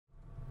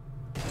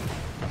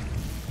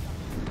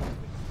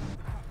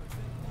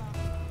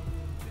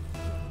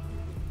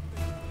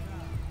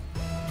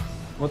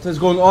What is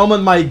going on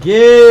with my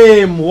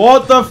game?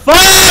 What the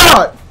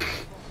fuck?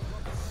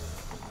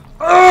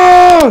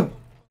 Ugh!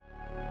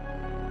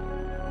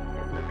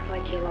 It looks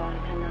like you lost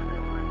another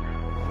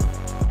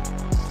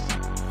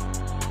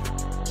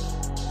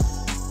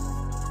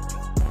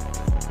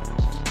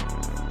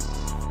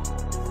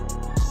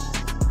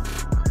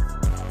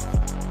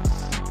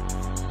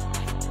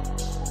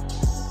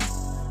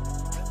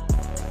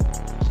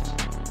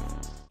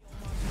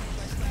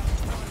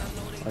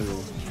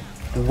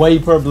one.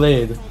 Wiper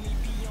Blade.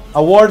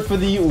 Award for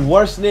the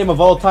worst name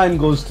of all time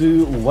goes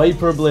to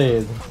Wiper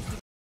Blade.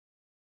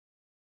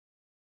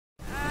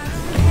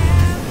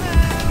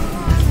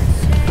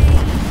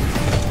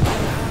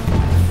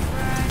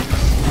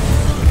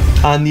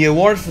 And the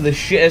award for the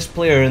shittest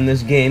player in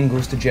this game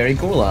goes to Jerry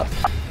Golap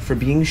for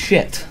being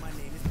shit.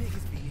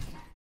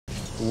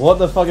 What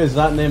the fuck is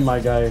that name, my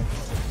guy?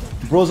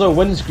 Bro's a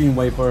windscreen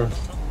wiper.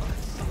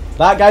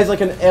 That guy's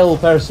like an ill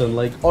person,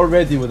 like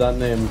already with that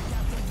name.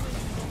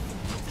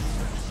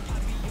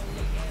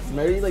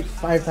 Married like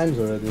 5 times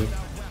already.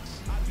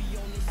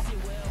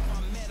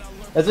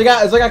 It's like a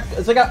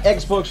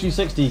Xbox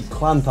 360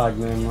 clan tag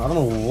name. I don't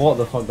know what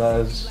the fuck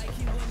that is.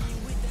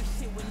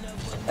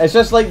 It's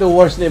just like the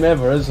worst name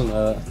ever, isn't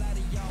it?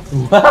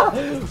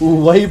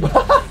 Wipe.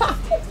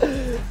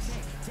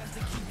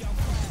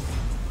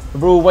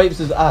 Bro wipes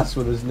his ass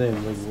with his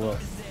name. Like what?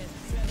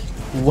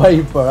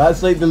 Wiper.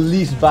 That's like the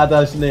least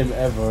badass name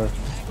ever.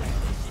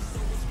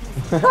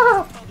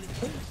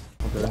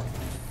 Okay.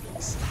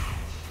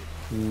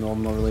 No,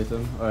 I'm not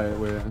related. Alright,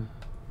 wait.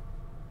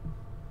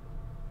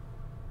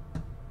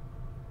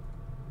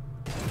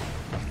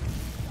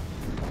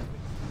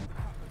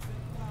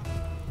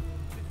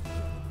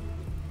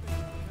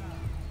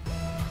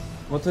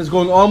 What is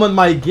going on with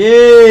my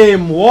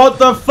game? What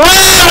the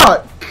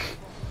fuck?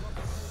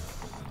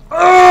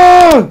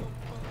 Ugh!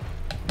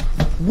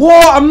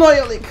 What? I'm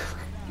not like...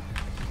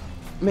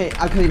 Mate,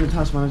 I can't even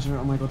task manager.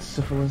 Oh my god,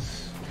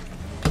 syphilis.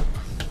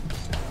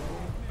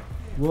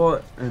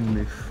 What in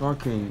the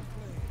fucking...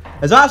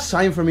 Is that a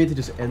sign for me to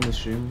just end the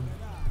stream?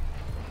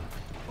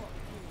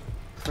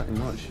 Pretty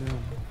much,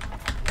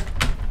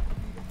 yeah.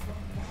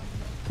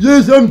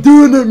 Yes, I'm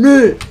doing it,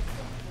 mate!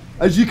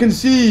 As you can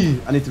see,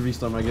 I need to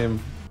restart my game.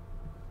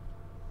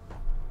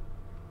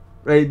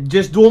 Right,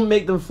 just don't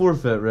make them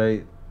forfeit,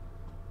 right?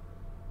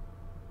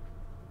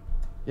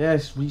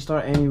 Yes,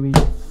 restart anyway,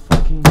 you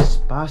fucking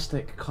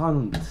spastic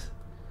cunt.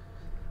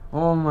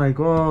 Oh my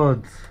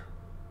god.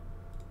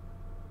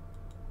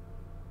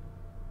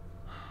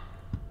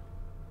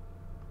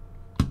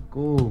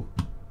 Go.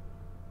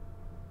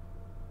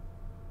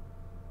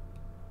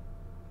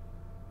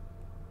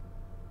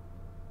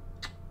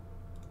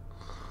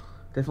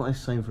 Definitely a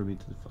sign for me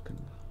to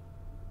fucking...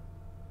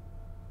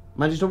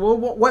 Man, just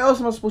what else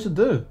am I supposed to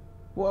do?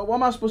 What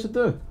am I supposed to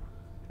do?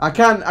 I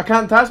can't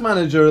task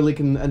manager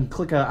like and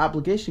click an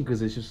application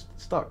because it's just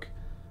stuck.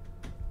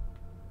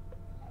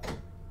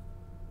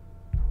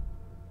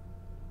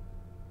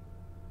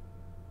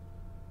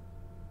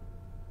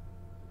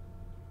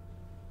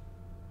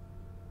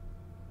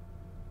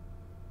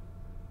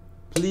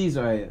 Please,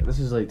 alright, this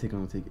is like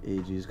gonna take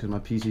ages because my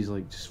PC's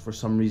like just for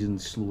some reason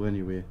slow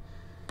anyway.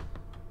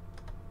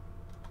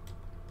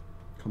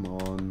 Come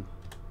on.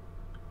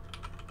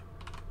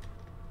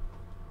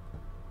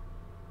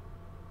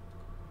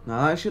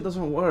 Nah, that shit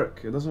doesn't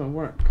work. It doesn't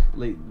work.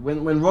 Like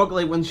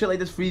when shit like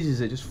this freezes,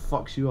 it just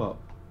fucks you up.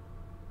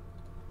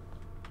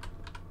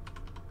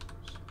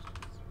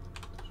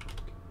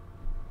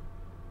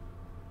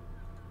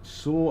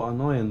 So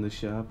annoying this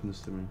shit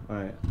happens to me.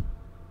 Alright.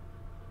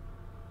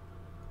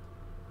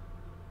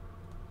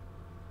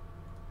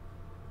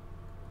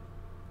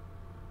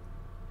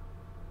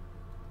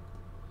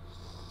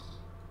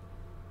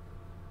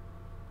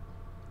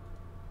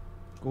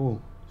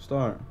 Go.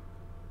 Start.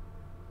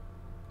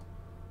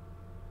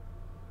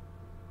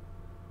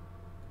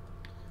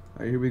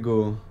 Alright, here we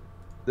go.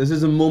 This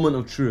is a moment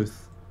of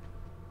truth.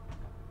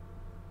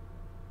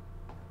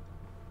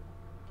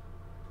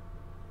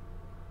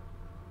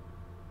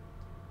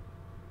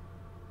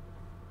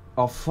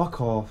 Oh, fuck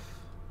off.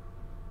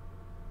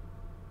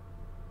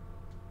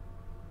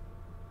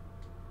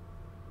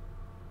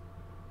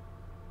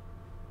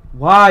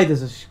 Why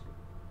does this...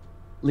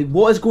 Like,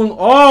 what is going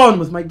on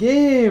with my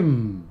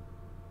game?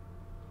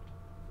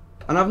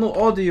 And I have no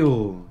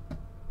audio.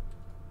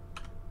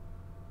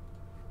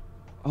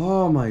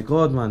 Oh my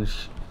god, man.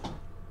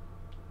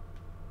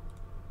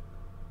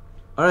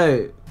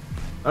 Alright.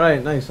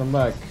 Alright, nice, I'm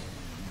back.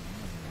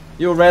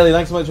 Yo, Riley,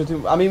 thanks so much for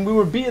two. I mean, we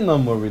were beating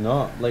them, were we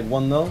not? Like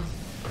 1-0?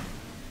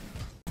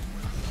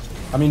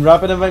 I mean,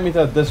 Rapid invited me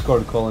to a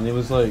Discord call and he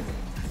was like...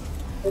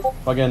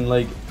 Fucking,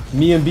 like,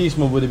 me and Beast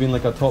Mode would have been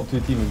like a top 2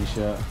 team and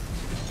shit.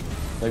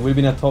 Like, we'd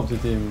been a top 2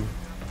 team.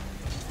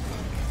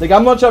 Like,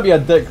 I'm not trying to be a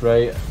dick,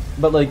 right?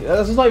 But like,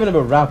 this is not even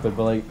about Rapid,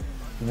 but like,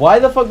 why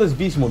the fuck does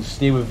Beast Mode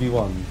stay with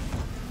V1?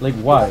 Like,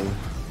 why?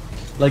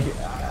 Like,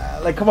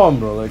 come on,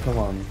 bro, like, come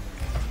on.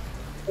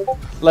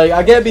 Like,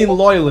 I get being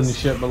loyal and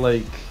shit, but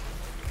like,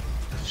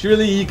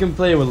 surely he can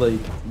play with like,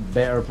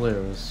 better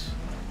players.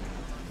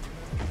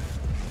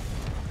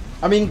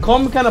 I mean,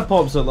 Com kind of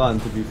pops at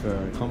land, to be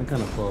fair. Com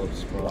kind of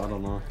pops, but I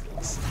don't know.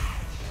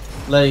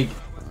 Like,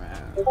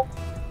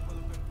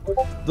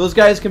 those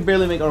guys can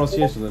barely make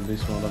RLCS with it,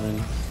 beast mode, I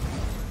mean.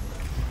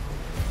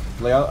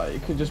 Like, you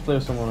could just play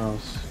with someone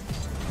else.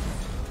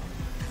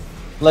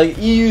 Like,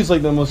 EU's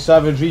like the most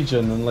savage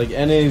region, and like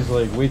NA's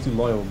like way too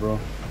loyal, bro.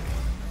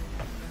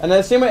 And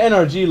the same with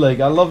NRG, like,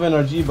 I love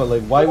NRG, but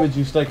like, why would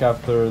you stick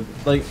after,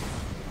 like,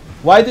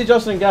 why did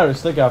Justin Garrett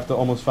stick after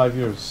almost 5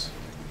 years?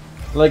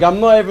 Like, I'm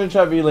not even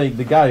trying to be like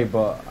the guy,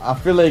 but I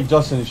feel like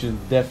Justin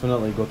should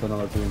definitely go to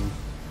another team.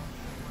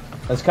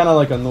 It's kind of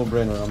like a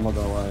no-brainer, I'm not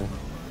gonna lie.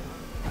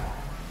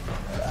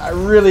 I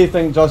really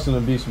think Justin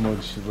and Beast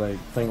Mode should like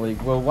think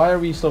like, well, why are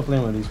we still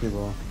playing with these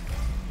people?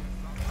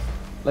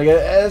 Like,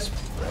 it's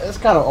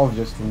kind of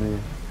obvious to me.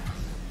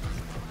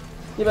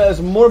 Yeah, but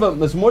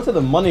there's more to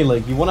the money.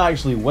 Like, you want to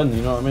actually win,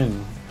 you know what I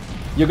mean?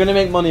 You're gonna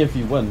make money if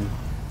you win.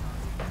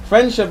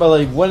 Friendship, but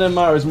like, winning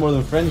matters more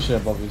than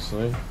friendship,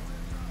 obviously.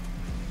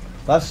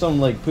 That's some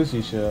like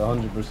pussy shit,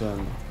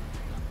 100%.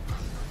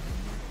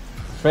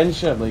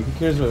 Friendship, like,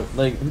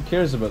 who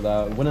cares about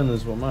that? Winning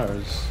is what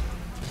matters.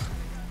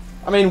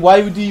 I mean,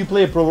 why do you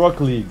play Pro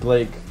Rocket League?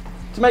 Like,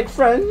 to make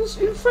friends?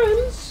 In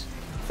friends?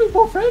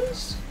 Football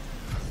friends?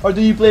 Or do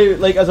you play,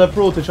 like, as a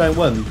pro to try and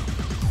win?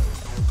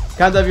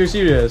 Can't have you're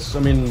serious. I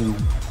mean,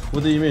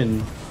 what do you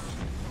mean?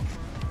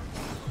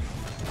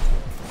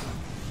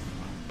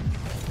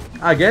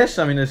 I guess,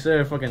 I mean, it's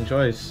their fucking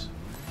choice.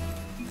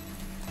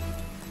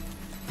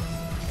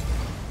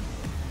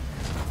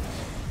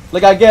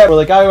 Like, I get it,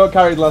 like, I got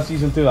carried last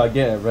season too, I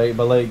get it, right?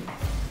 But, like,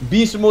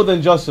 Beast Mode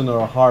and Justin are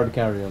a hard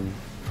carrying.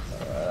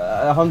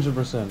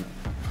 100%.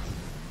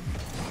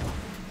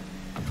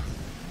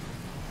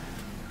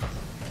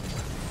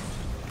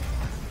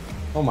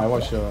 Oh my,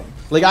 what shot?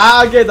 Like,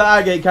 I get that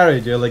I get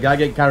carried, yeah, like, I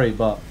get carried,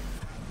 but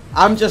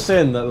I'm just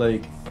saying that,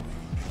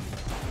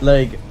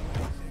 like,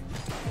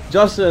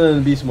 Justin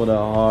and Beast Mode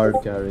are hard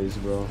carries,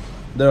 bro.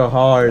 They're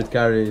hard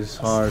carries,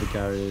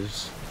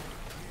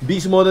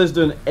 Beast Mode is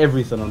doing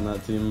everything on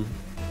that team.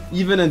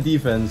 Even in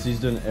defense, he's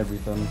doing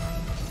everything.